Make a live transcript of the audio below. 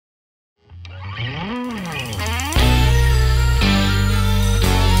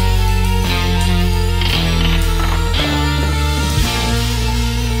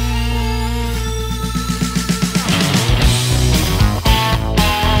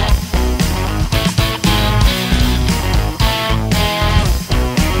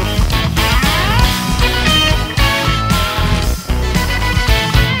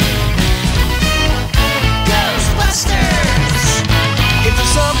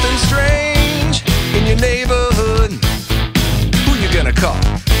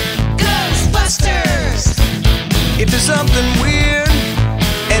there's something weird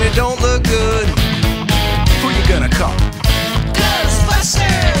and it don't look good, who you gonna call?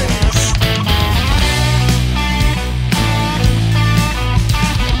 Ghostbusters!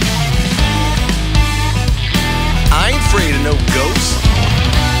 I ain't afraid of no ghosts.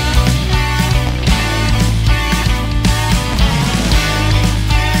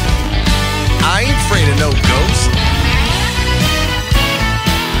 I ain't afraid of no ghosts.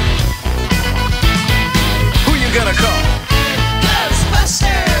 Who you gonna call?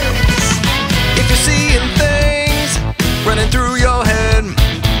 Ghostbusters! If you're seeing things running through your head,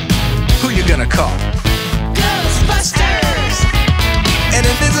 who you gonna call? Ghostbusters! An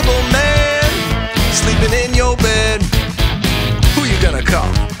invisible man sleeping in your bed, who you gonna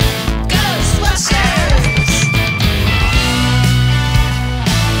call? Ghostbusters!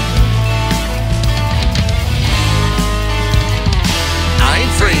 I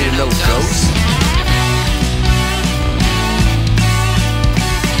ain't afraid of no ghosts.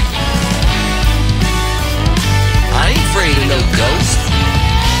 I ain't afraid of no ghosts.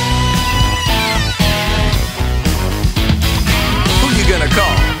 Who you gonna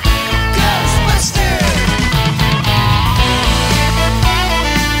call? Ghostbusters!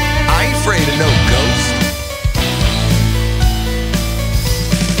 I ain't afraid of no ghosts.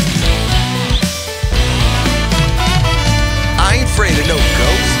 I ain't afraid of no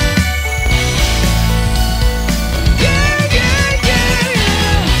ghosts. Yeah, yeah, yeah!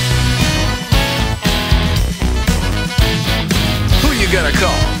 Who you gonna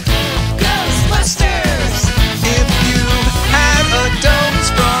call?